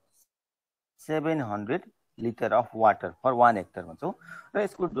 to 700 litre of water for 1 hectare भन्छौँ। र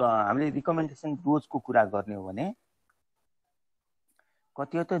यसको हामीले रिकमेन्डेसन डोजको कुरा गर्ने हो भने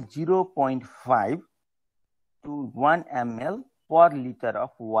कति हो त? 0.5 to 1 ml per litre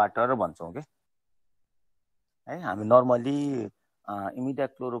of water भन्छौँ के है। हामी नर्मली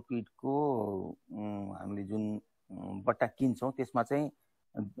इमिडाक्लोरोपिडको हामीले जुन बट्टा किन्छौँ त्यसमा चाहिँ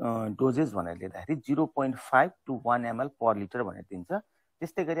डोजेस भनेर लिँदाखेरि 0.5 to 1 ml पर लिटर भनेर दिन्छ।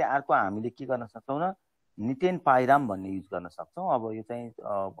 त्यस्तै गरी अर्को हामीले के गर्न सक्छौँ र निटेन पाइराम भन्ने युज गर्न सक्छौँ। अब यो चाहिँ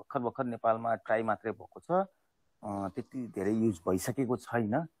भर्खर नेपालमा ट्राई मात्रै भएको छ, त्यति धेरै युज भइसकेको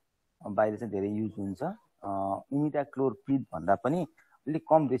छैन, बाहिर चाहिँ धेरै युज हुन्छ। इमिडाक्लोरप्रिड भन्दा पनि अलिक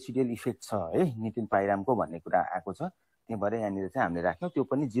कम रेसिडुअल इफेक्ट छ है निटेन पाइरामको भन्ने कुरा आएको छ। त्यही भएर यहाँनिर चाहिँ हामीले राख्यौँ। त्यो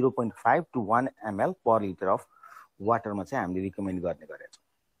पनि 0.5 to 1 ml per litre of वाटरमा चाहिँ हामीले रिकमेन्ड गर्ने गरेका छौँ।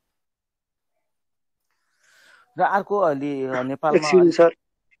 र अर्को अलि नेपालमा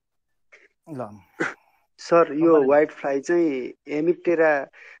सर यो व्हाइट फ्लाई चाहिँ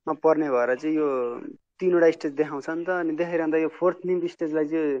हेमिप्टेरामा पर्ने भएर चाहिँ यो 3वटा स्टेज देखाउँछ नि त, अनि देखाइरहँदा यो 4th निम्फ स्टेजलाई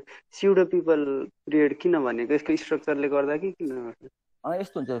चाहिँ स्युडो पिपल पिरियड किन भनेको, यसको स्ट्रक्चरले गर्दा कि किन?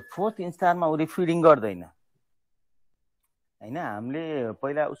 यस्तो हुन्छ, 4th स्टारमा उसले फिडिङ गर्दैन होइन। हामीले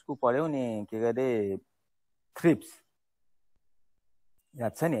पहिला उसको पढ्यौँ नि के अरे थ्रिप्स,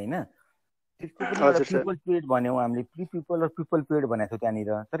 याद छ नि होइन? त्यसको पनि एउटा प्युपल पिरियड भन्यौँ हामीले, प्री प्युपल र प्युपल पिरियड भनेको थियो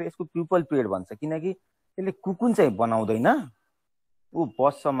त्यहाँनिर। तर यसको प्युपल पिरियड भन्छ किनकि त्यसले कुकुन चाहिँ बनाउँदैन, ऊ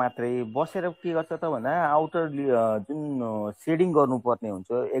बस्छ मात्रै। बसेर के गर्छ त भन्दा आउटर जुन सेडिङ गर्नुपर्ने हुन्छ,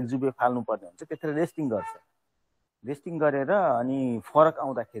 एक्जुबे फाल्नुपर्ने हुन्छ, त्यसरी रेस्टिङ गर्छ। रेस्टिङ गरेर अनि फरक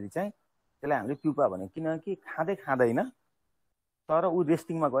आउँदाखेरि चाहिँ त्यसलाई हामीले प्युपा भन्यो, किनकि खाँदैन। तर ऊ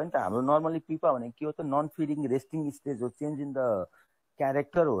रेस्टिङमा गयो नि त। हाम्रो नर्मली प्युपा भनेको के हो त, नन फिडिङ रेस्टिङ स्टेज हो, चेन्ज इन द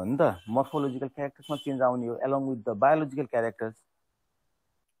क्यारेक्टर हो नि त, मर्फोलोजिकल क्यारेक्टर्समा चेन्ज आउने हो along with the biological characters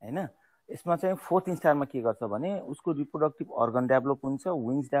होइन। यसमा चाहिँ 4th स्टारमा के गर्छ भने उसको रिप्रोडक्टिभ अर्गन डेभलप हुन्छ,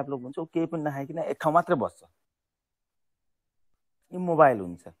 विङ्स डेभलप हुन्छ, ऊ केही पनि नखाइकन एक ठाउँ मात्रै बस्छ, इमोबाइल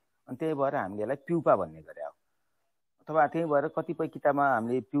हुन्छ। अनि त्यही भएर हामीले यसलाई प्युपा भन्ने गरे हो। अथवा त्यही भएर कतिपय किताबमा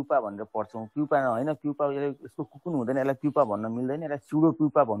हामीले प्युपा भनेर पढ्छौँ। प्युपा होइन, प्युपा यसको कुकुन हुँदैन, यसलाई प्युपा भन्न मिल्दैन, यसलाई स्युडो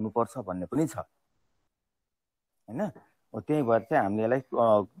प्युपा भन्नुपर्छ भन्ने पनि छ होइन। त्यही भएर चाहिँ हामीले यसलाई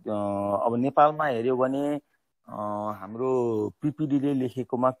अब नेपालमा हेऱ्यो भने हाम्रो पिपिडीले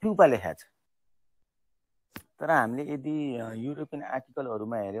लेखेकोमा प्युपा लेखाएको छ, तर हामीले यदि युरोपियन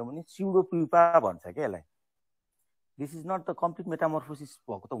आर्टिकलहरूमा हेऱ्यौँ भने स्युडो प्युपा भन्छ क्या यसलाई। This is not the complete metamorphosis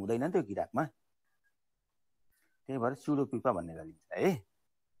भएको त हुँदैन नि त्यो किरातमा, त्यही भएर स्युडो प्युपा भन्ने गरिन्छ है।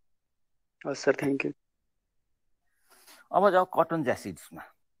 हस् सर, थ्याङ्क यू। अब जाऊ कटन ज्यासिड्समा।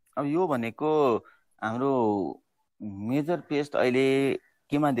 अब यो भनेको हाम्रो मेजर पेस्ट अहिले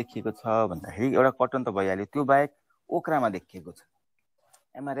केमा देखिएको छ भन्दाखेरि एउटा कटन त भइहाल्यो, त्यो बाहेक ओक्रामा देखिएको छ।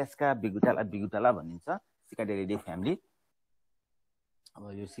 एमारेस्का बिगुटाला भनिन्छ, सिकाडेरिडे फ्यामिली। अब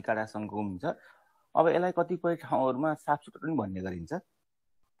यो सिकाडासँगको हुन्छ। अब यसलाई कतिपय ठाउँहरूमा साफसुटर पनि भन्ने गरिन्छ।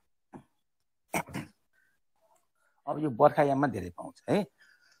 अब यो बर्खायाममा धेरै पाउँछ है।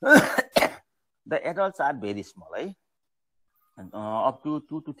 The adults are very small है, up to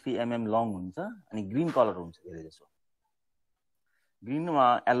 2 to 3 mm long हुन्छ, अनि ग्रिन कलर हुन्छ धेरै जसो। ग्रिनमा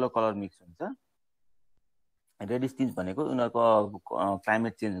येल्लो कलर मिक्स हुन्छ। रेडिस टिन्ज भनेको उनीहरूको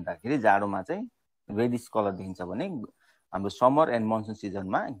क्लाइमेट चेन्ज हुँदाखेरि जाडोमा चाहिँ रेडिस कलर देखिन्छ भने हाम्रो समर एन्ड मनसुन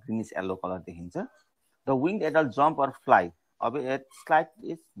सिजनमा ग्रिनिस येल्लो कलर देखिन्छ। The winged adult jump or fly, अब स्लाइट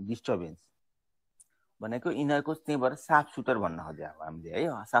इज डिस्टर्बेन्स भनेको यिनीहरूको त्यही भएर साफ सुटर भन्न खोज्यो अब हामीले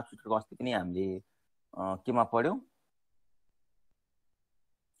है। साफ सुटरको अस्ति पनि हामीले केमा पढ्यौँ,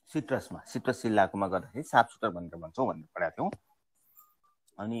 सिट्रस सिल्लाकोमा गर्दाखेरि साफ सुटर भनेर भन्छौँ भनेर पढाएको थियौँ।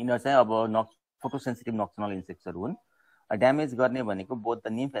 अनि यिनीहरू चाहिँ अब फोटोसेन्सिटिभ नक्सनल इन्सेक्ट्सहरू हुन्। ड्यामेज गर्ने भनेको both the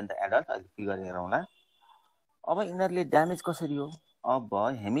nymph and the adult, अहिले फिगर हेरौँला। अब यिनीहरूले ड्यामेज कसरी हो, अब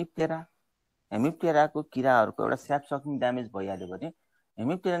हेमिप्टेराको किराहरूको एउटा स्याप सकिङ ड्यामेज भइहाल्यो भने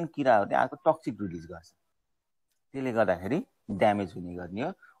हेमिप्टेरन किराहरूले अर्को टक्सिक रिलिज गर्छ, त्यसले गर्दाखेरि ड्यामेज हुने गर्ने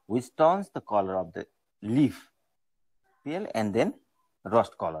हो। Which turns the colour of the leaf pail and then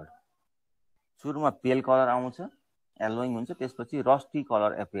rust colour. सुरुमा पेल कलर आउँछ, येलोइङ हुन्छ, त्यसपछि रस्टी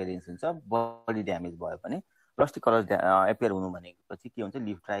कलर एपियरेन्स हुन्छ। बडी ड्यामेज भयो भने रस्टी कलर एपियर हुनु भनेपछि के हुन्छ,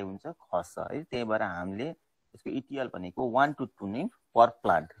 लिफ ड्राई हुन्छ, खस्छ है। त्यही भएर हामीले यसको इटिएल भनेको 1 to 2 निम्फ पर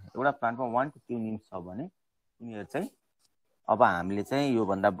प्लान्ट। एउटा प्लान्टमा 1 to 2 निम्फ छ भने उनीहरू चाहिँ अब हामीले चाहिँ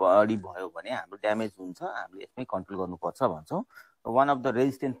योभन्दा बढी भयो भने हाम्रो ड्यामेज हुन्छ, हामीले यसमै कन्ट्रोल गर्नुपर्छ भन्छौँ। One of the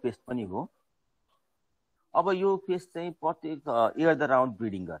resistant paste पनि हो। अब यो पेस्ट चाहिँ प्रत्येक इयर द राउन्ड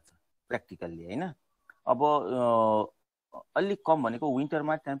ब्रिडिङ गर्छ प्र्याक्टिकल्ली होइन। अब अलिक कम भनेको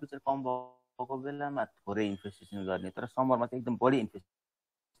विन्टरमा टेम्परेचर कम भएको बेलामा थोरै इन्फेस्टेसन गर्ने, तर समरमा चाहिँ एकदम बढी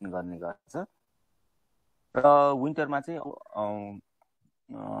इन्फेस्टेसन गर्ने गर्छ। र विन्टरमा चाहिँ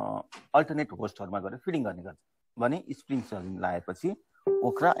अल्टरनेट होस्टहरूमा गएर फिडिङ गर्ने गर्छ भने स्प्रिङ सिजन लागेपछि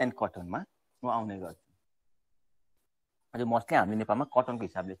ओक्रा एन्ड कटनमा म आउने गर्छु। अझै मोस्टली हामीले नेपालमा कटनको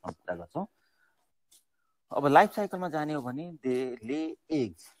हिसाबले कुरा गर्छौँ। अब लाइफ साइकलमा जाने हो भने दे ले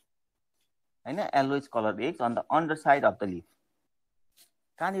एग्स होइन, येलोइज colour eggs on the under side of the leaf.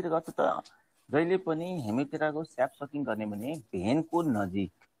 कहाँनिर गर्छ त, जहिले पनि हेमिप्टेराको स्याप सकिङ गर्ने भने भेनको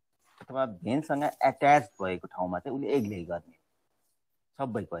नजिक अथवा भेनसँग एट्याच भएको ठाउँमा चाहिँ उसले एग ले गर्ने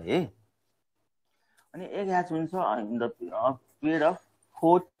सबैको है। अनि एग ह्याच हुन्छ in the period of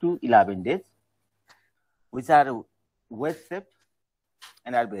 4 to 11 days which are wedge shaped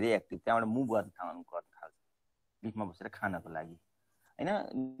and are very active। त्यहाँबाट मुभ गर्न थाल्छ लिफमा बसेर खानको लागि हैन।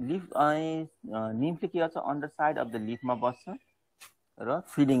 लिफ निम्फले के गर्छ अन्डर साइड अफ द लिफमा बस्छ र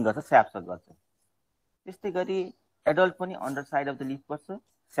फिडिङ गर्छ, स्यापसक गर्छ। त्यस्तै गरी एडल्ट पनि under side of the leaf बस्छ,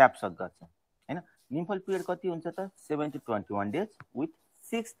 स्यापसक गर्छ हैन। निम्फल पिरियड कति हुन्छ त 7 to 21 days with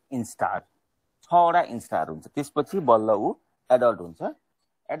 6 instar, 6वटा instar हुन्छ। त्यसपछि बल्ल ऊ एडल्ट हुन्छ।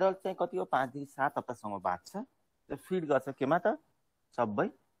 एडल्ट चाहिँ कति हो 5 देखि 7 हप्तासम्म बाँच्छ र फिड गर्छ केमा त सबै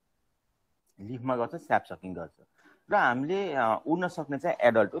लिफमा गर्छ, स्याप सकिङ गर्छ। र हामीले उड्न सक्ने चाहिँ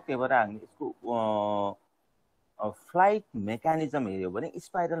एडल्ट हो, त्यही भएर हामीले यसको फ्लाइट मेकानिजम हेऱ्यो भने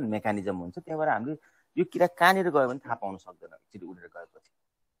स्पाइरल मेकानिजम हुन्छ। त्यही भएर हामीले यो किरा कहाँनिर गयो भने थाहा पाउन सक्दैन एकचोटि उडेर गएपछि।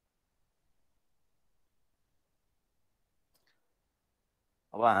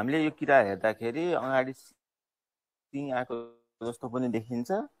 अब हामीले यो किरा हेर्दाखेरि अगाडि सिङ आएको जस्तो पनि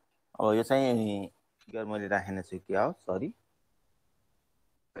देखिन्छ। अब यो चाहिँ फिगर मैले राखेन छु के हो, सरी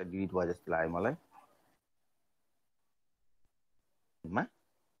डिलिट भयो जस्तो लाग्यो मलाई।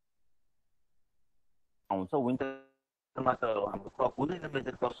 आउँछ विन्टरमा त हाम्रो क्रप हुँदैन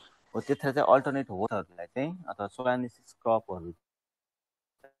मेजर क्रप हो, त्यतिखेर चाहिँ अल्टरनेट होस्टहरूलाई चाहिँ अथवा सोयानिसिस क्रपहरू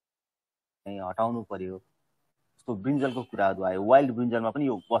चाहिँ हटाउनु पर्यो। जस्तो ब्रिन्जलको कुराहरू आयो, वाइल्ड ब्रिन्जलमा पनि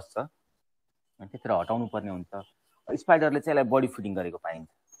यो बस्छ, त्यतिखेर हटाउनु पर्ने हुन्छ। स्पाइडरले चाहिँ यसलाई बडी फिडिङ गरेको पाइन्छ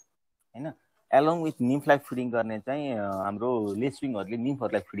हैन। एलोङ विथ निम्फलाई फिडिङ गर्ने चाहिँ हाम्रो लेसविङहरूले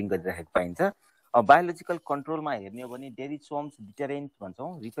निम्फहरूलाई फिडिङ गरिरहेको पाइन्छ। बायोलोजिकल कन्ट्रोलमा हेर्ने हो भने डेरिसोम्स डिटरेन्ट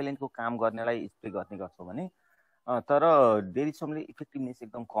भन्छौँ, रिपेलेन्टको काम गर्नेलाई स्प्रे गर्ने गर्छौँ भने, तर डेरिसोमले इफेक्टिभनेस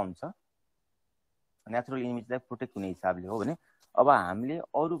एकदम कम छ। नेचुरल इमेजलाई प्रोटेक्ट हुने हिसाबले हो भने। अब हामीले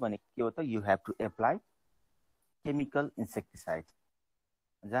अरू भने के हो त you have to apply chemical insecticide,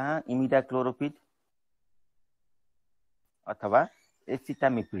 जहाँ इमिडाक्लोरोपिड अथवा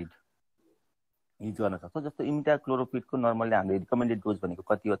एसिटामिप्रिड युज गर्न सक्छौँ। जस्तो इमिडाक्लोरोपिडको नर्मल्ली हामीले रिकमेन्डेड डोज भनेको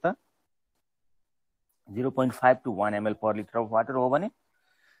कति हो त 0.5 to 1 ml per litre of water हो भने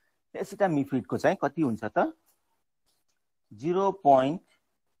एसिटामिप्रिडको चाहिँ कति हुन्छ त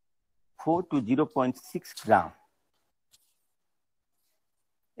 0.4 to 0.6 ग्राम।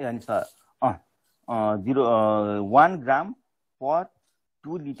 यानी 1 ग्राम पर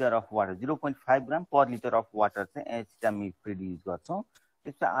 2 litre of water, 0.5 gram per litre of water चाहिँ एसिटामिप्रिड युज गर्छौँ।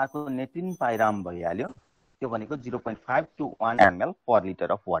 त्यसपछि अर्को नेट्रिन पाइराम भइहाल्यो, त्यो भनेको 0.5 to 1 ml per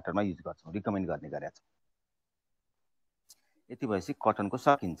litre of वाटरमा use गर्छौँ, रिकमेन्ड गर्ने गरेका छौँ। यति भएपछि कटनको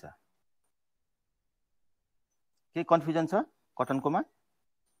सकिन्छ। के कन्फ्युजन छ कटनकोमा?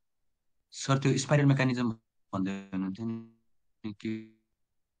 सर त्यो स्पाइरल मेकानिजम भन्दै हुनुहुन्थ्यो नि के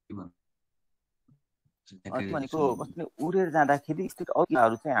भनेको कस्तो उडेर जाँदाखेरि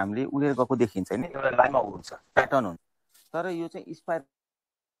अरूहरू चाहिँ हामीले उडेर गएको देखिन्छ नि, एउटा लाइनमा उड्छ, प्याटर्न हुन्छ। तर यो चाहिँ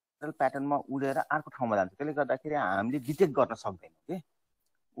स्पाइरल प्याटर्नमा उडेर अर्को ठाउँमा जान्छ, त्यसले गर्दाखेरि हामीले डिटेक्ट गर्न सक्दैनौँ के।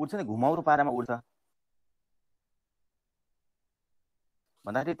 उड्छ नि घुमाउरो पारामा उड्छ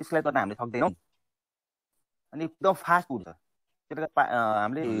भन्दाखेरि त्यसलाई गर्न हामीले सक्दैनौँ, अनि एकदम फास्ट उड्छ। त्यसले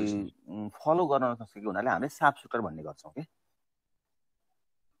हामीले फलो गर्न नसकेको हुनाले हामीले साफ सुटर भन्ने गर्छौँ कि।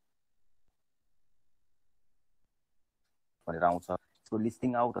 भनेर आउँछ त्यसको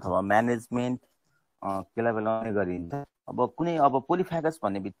लिस्टिङ आउट अथवा म्यानेजमेन्ट केलाई बेलाउने गरिन्छ। अब कुनै अब पोलिफेगस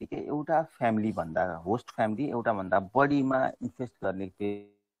भन्ने बित्तिकै एउटा फ्यामिली भन्दा होस्ट फ्यामिली एउटा भन्दा बढीमा इन्फेस्ट गर्ने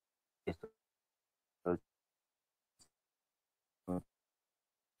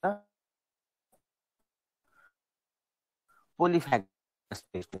पोलिफेगस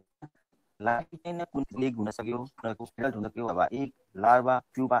लेग हुन सक्यो, एडल्ट हुन सक्यो, अब एक लार्भा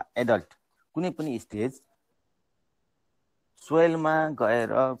प्युपा एडल्ट कुनै पनि स्टेज सोइलमा गएर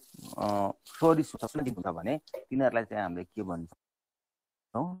फ्लोरिस हुन्छ भने तिनीहरूलाई चाहिँ हामीले के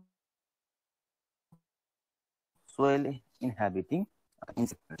भन्छौँ सोइल इन्हाबिटिङ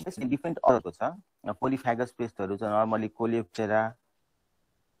इन्सेक्ट। डिफ्रेन्ट अरूको छ पोलिफेगस पेस्टहरू छ, नर्मली कोलियोप्टेरा,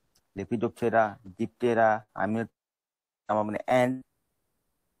 लेपिडोप्टेरा, डिप्टेरा, हामी भने एन्ड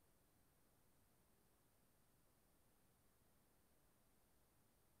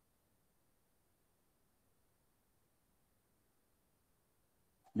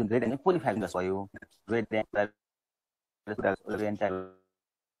जुन रेड एन्ड पोलिफेगस भयो, रेड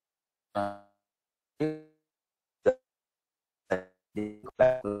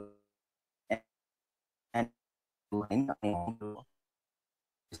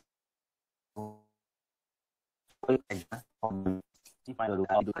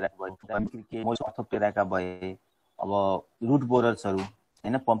अर्थोप्टेराका भए, अब रुट बोरर्सहरू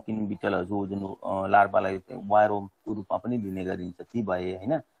हैन पम्पकिन बिटलहरु जुन लार्भालाई वायरवमको रूपमा पनि लिने गरिन्छ ती भए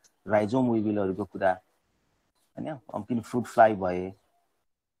हैन राइजोम विबिलहरुको कुरा हैन पम्पकिन फ्रुट फ्लाई भए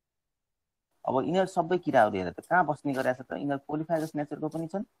अब यिनीहरु सबै किराहरु हेरेर त कहाँ बस्ने गरेछ त यिनीहरु पोलिफागस नेचरको पनि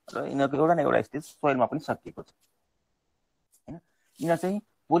छन् र यिनीहरुको एउटा न एउटा स्टेज सोइलमा पनि सकिएको छ हैन यिनीहरु चाहिँ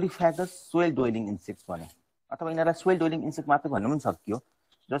पोलिफागस सोइल ड्वेलिङ इन्सेक्ट्स भने अथवा यिनीहरुलाई सोइल ड्वेलिङ इन्सेक्ट मात्र भन्नु पनि सकियो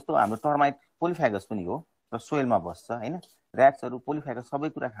जस्तो हाम्रो टर्माइट पोलिफागस पनि हो र सोइलमा बस्छ हैन ऱ्याट्सहरु पोलिफागस सबै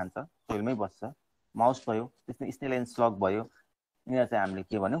कुरा खान्छ सोइलमै बस्छ माउस भयो त्यसै स्नेल एन्ड स्लग भयो यिनीहरु चाहिँ हामीले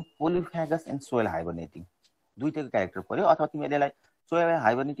के भन्यौ पोलिफागस एन्ड सोइल हाइबरनेटिङ दुईटैको क्यारेक्टर पर्यो अथवा तिमीले यसलाई सोइल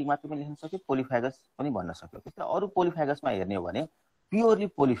हाइबरनेटिङ मात्र पनि लेख्न सक्यो पोलिफागस पनि भन्न सक्यो त्यस्तै अरु पोलिफागसमा हेर्ने हो भने प्योरली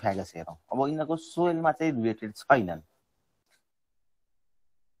पोलिफागस हेरौँ अब यिनीहरुको सोइलमा चाहिँ रिलेटेड छैनन्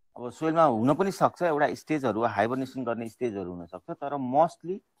अब सोइलमा हुन पनि सक्छ एउटा स्टेजहरु हाइबरनेसन गर्ने स्टेजहरु हुन सक्छ तर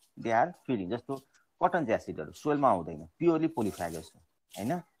मोस्टली दे आर फिडिङ जस्तो कटन ज्यासिडहरु सोइलमा हुँदैन प्योरली पोलिफागस हो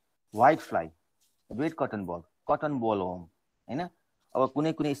हैन व्हाइट फ्लाई रेड कटन बलवर्म हैन अब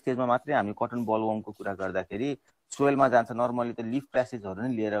कुनै कुनै स्टेजमा मात्रै हामी कटन बलवर्मको कुरा गर्दाखेरि सोइलमा जान्छ नर्मली त लिफ प्यासेजहरु नै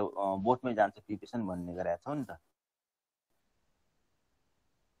लिएर बोटमै जान्छ प्रिपेसन भन्ने गरेका छौ नि त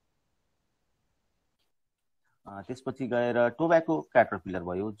त्यसपछि गएर टोब्याको क्याटरपिलर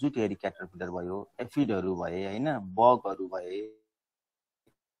भयो जुटेरी क्याटरपिलर भयो एफिडहरु भए हैन बगहरु भए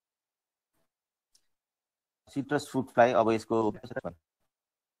सिट्रस फ्रुट फ्लाई अब यसको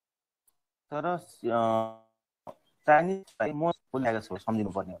तर चाइनिज फ्लाई मोस्ट पोलिफागस हो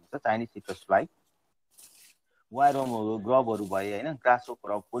सम्झिनु पर्ने हुन्छ चाइनिज सिट्रस फ्लाई वायरवमहरु ग्रबहरु भए हैन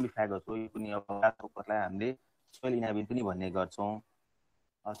ग्रासहोपर पोलिफागस हो यो पनि अब ग्रासहोपरलाई हामीले सोइल इनहाबिट पनि भन्ने गर्छौं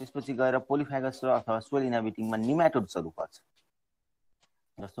त्यसपछि गएर पोलिफागस र अथवा सोइल इनहाबिटिङमा निमाटोड्सहरु पर्छ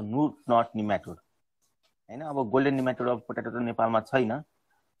जस्तो नुट नट निमाटोड हैन अब गोल्डन निमाटोड अब पोटेटो त नेपालमा छैन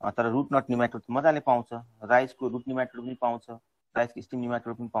तर रुट नट निमाटोड मजाले पाउँछ राइसको रुट निमाटोड पनि पाउँछ राइसको स्टिम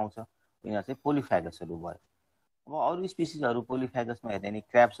निमाटोड पनि पाउँछ यिनीहरु चाहिँ पोलिफागसहरु भयो अब अरु स्पेसिसहरु पोलिफागसमा हेर्ने नि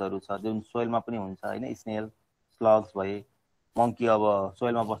क्र्याब्सहरु छ जुन सोइलमा पनि हुन्छ हैन स्नेल स्लग्स भए मंकी अब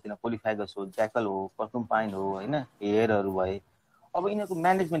सोइलमा बस्दैन पोलिफागस हो ज्याकल हो पर्कुम्पाइन हो हैन हेयरहरु भए अब यिनीहरुको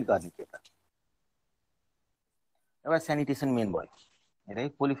म्यानेजमेन्ट गर्ने के त एउटा स्यानिटेसन मेन भयो हेरे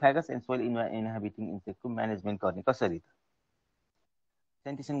पोलिफागस एन्ड सोइल इनहाबिटिङ इन्सेक्टको म्यानेजमेन्ट गर्ने कसरी त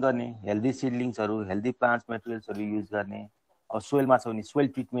स्यानिटेसन गर्ने हेल्दी सिडलिङ्सहरु हेल्दी प्लान्ट्स मेटेरियल्सहरु युज गर्ने अब सोइलमा छ भने सोइल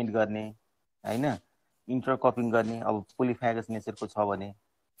ट्रिटमेन्ट गर्ने हैन इन्टरक्रपिङ गर्ने अब पोलिफागस नेचरको छ भने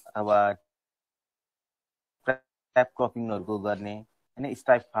अथवा ट्र्याप क्रपिङहरुको गर्ने हैन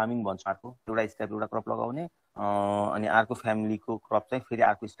स्ट्राइप फार्मिङ भन्छ अर्को एउटा स्ट्राइप एउटा क्रप लगाउने अनि अर्को फ्यामिलीको क्रप चाहिँ फेरि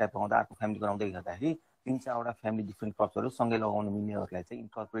अर्को स्ट्राइप लगाउँदा अर्को फ्यामिली गराउँदै गर्दाखेरि तीन चारवटा फ्यामिली डिफ्रेन्ट क्रप्सहरु सँगै लगाउन मिल्नेहरुलाई चाहिँ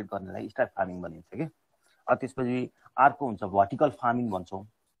इन्कर्पोरेट गर्नलाई स्ट्राइप फार्मिङ भनिन्छ के त्यसपछि अर्को हुन्छ भर्टिकल फार्मिङ भन्छौं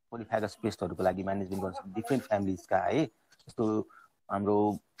पोलिफागस पेस्टहरुको लागि म्यानेजमेन्ट गर्न सक्छ डिफ्रेन्ट फ्यामिलीजका है जस्तो हाम्रो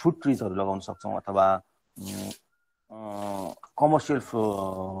फ्रुट ट्रीजहरु लगाउन सक्छौं अथवा कमर्शियल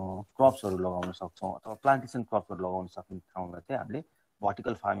क्रप्सहरु लगाउन सक्छौं अथवा प्लान्टेसन क्रप्सहरु लगाउन सक्ने ठाउँमा चाहिँ हामीले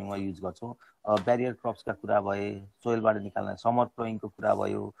भर्टिकल फार्मिङमा युज गर्छौं ब्यारियर क्रप्सका कुरा भए सोइलबाट निकाल्न समर प्लोइङको कुरा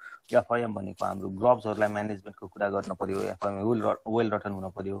भयो एफआइएम भनेको हाम्रो ग्रब्सहरुलाई म्यानेजमेन्टको कुरा गर्न पर्यो एफआइएम वेल रटन हुन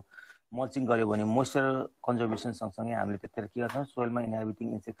पर्यो मल्चिङ गर्यो भने मोइस्चर कन्जर्भेसन सँगसँगै हामीले त्यतिखेर के गर्छौं सोइलमा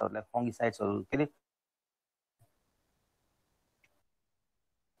इनहाबिटिङ इन्सेक्टहरुलाई फंगिसाइड्सहरु के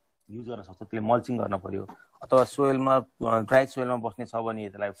युज गर्न सक्छ त्यसले मल्चिङ गर्न पर्यो अथवा सोइलमा ड्राई सोइलमा बस्ने छ भने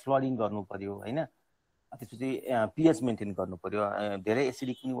त्यसलाई फ्लडिङ गर्नु पर्यो हैन त्यसपछि पीएच मेन्टेन गर्नु पर्यो धेरै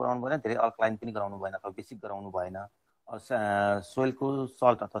एसिडिक पनि गराउनु भएन धेरै अल्कलाइन पनि गराउनु भएन अथवा बेसिक गराउनु भएन सोइलको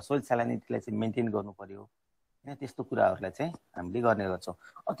सल्ट अथवा सोइल स्यालिनिटीलाई चाहिँ मेन्टेन गर्नु पर्यो हैन त्यस्तो कुराहरुलाई चाहिँ हामीले गर्ने गर्छौं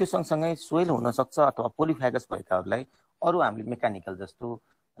त्यो सँगसँगै सोइल हुन सक्छ अथवा पोलिफागस भएकाहरुलाई अरु हामीले मेकानिकल जस्तो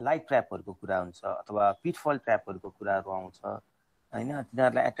लाइट ट्र्यापहरुको कुरा हुन्छ अथवा पिटफल ट्र्यापहरुको कुराहरु आउँछ हैन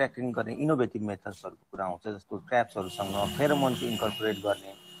तिनीहरुलाई एट्र्याक्टिङ गर्ने इनोभेटिभ मेथड्सहरुको कुरा आउँछ जस्तो ट्र्याप्सहरुसँग फेरोमोनको इन्कर्पोरेट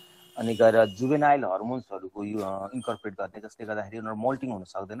गर्ने अनि गएर जुभेनाइल हर्मोन्सहरुको इन्कर्पोरेट गर्ने जसले गर्दाखेरि उनीहरु मोल्टिङ हुन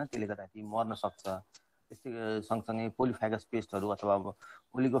सक्दैन त्यसले गर्दाखेरि मर्न सक्छ त्यस्तै सँगसँगै पोलिफागस पेस्टहरु अथवा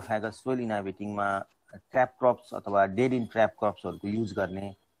ओलिगोफागस सोइल इनहाबिटिङमा ट्र्याप क्रप्स अथवा डेड इन ट्र्याप क्रप्सहरुको युज गर्ने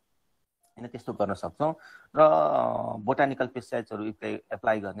हैन त्यस्तो गर्न सक्छौं र बोटानिकल पेस्टिसाइड्सहरु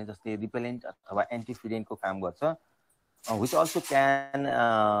एप्लाई गर्ने जस्तै रिपेलेन्ट अथवा एन्टिफिडेन्टको काम गर्छ which also can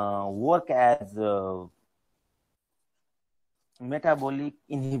work as metabolic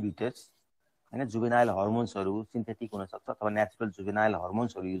inhibitors हैन जुभेनाइल हर्मोन्सहरु सिन्थेटिक हुन सक्छ अथवा नेचुरल जुभेनाइल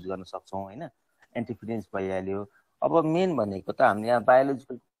हर्मोन्सहरु युज गर्न सक्छौं हैन एन्टिफिडेन्ट्स भइहाल्यो अब मेन भनेको त हामीले यहाँ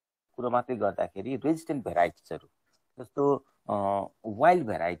बायोलोजिकल कुरा मात्रै गर्दाखेरि रेजिस्टेन्ट भेराइटिजहरु जस्तो वाइल्ड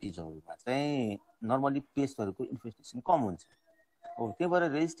भेराइटिजहरुमा चाहिँ नर्मली पेस्टहरुको इन्फेस्टेसन कम हुन्छ त्यही भएर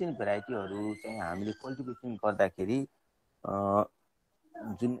रेजिस्टेन्ट भेराइटीहरु चाहिँ हामीले कल्टिभेसन गर्दाखेरि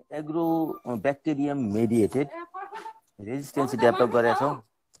जुन एग्रो ब्याक्टेरियम मेडिएटेड रेजिस्टेन्स डेभलप गरेका छौँ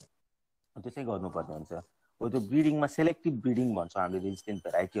त्यो चाहिँ गर्नुपर्ने हुन्छ। हो त्यो ब्रिडिङमा सेलेक्टिभ ब्रिडिङ भन्छौँ हामीले रेजिस्टेन्ट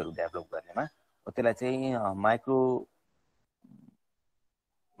भेराइटीहरू डेभलप गर्नेमा, त्यसलाई चाहिँ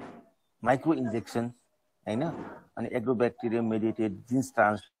माइक्रो इन्जेक्सन होइन अनि एग्रो ब्याक्टेरियम मेडिएटेड जिन्स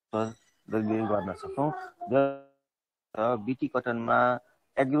ट्रान्सफर गर्न सक्छौँ। र बिटी कटनमा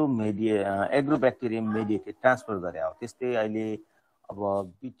एग्रो ब्याक्टेरियम मेडिएटेड ट्रान्सफर गरे हो। त्यस्तै अहिले अब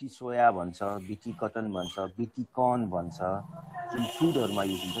बिटी सोया भन्छ, बिटी कटन भन्छ, बिटी कर्न भन्छ, जुन फुडहरूमा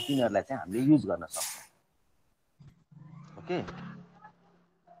युज हुन्छ तिनीहरूलाई चाहिँ हामीले युज गर्न सक्छौँ। ओके,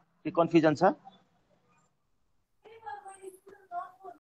 के कन्फ्युजन छ?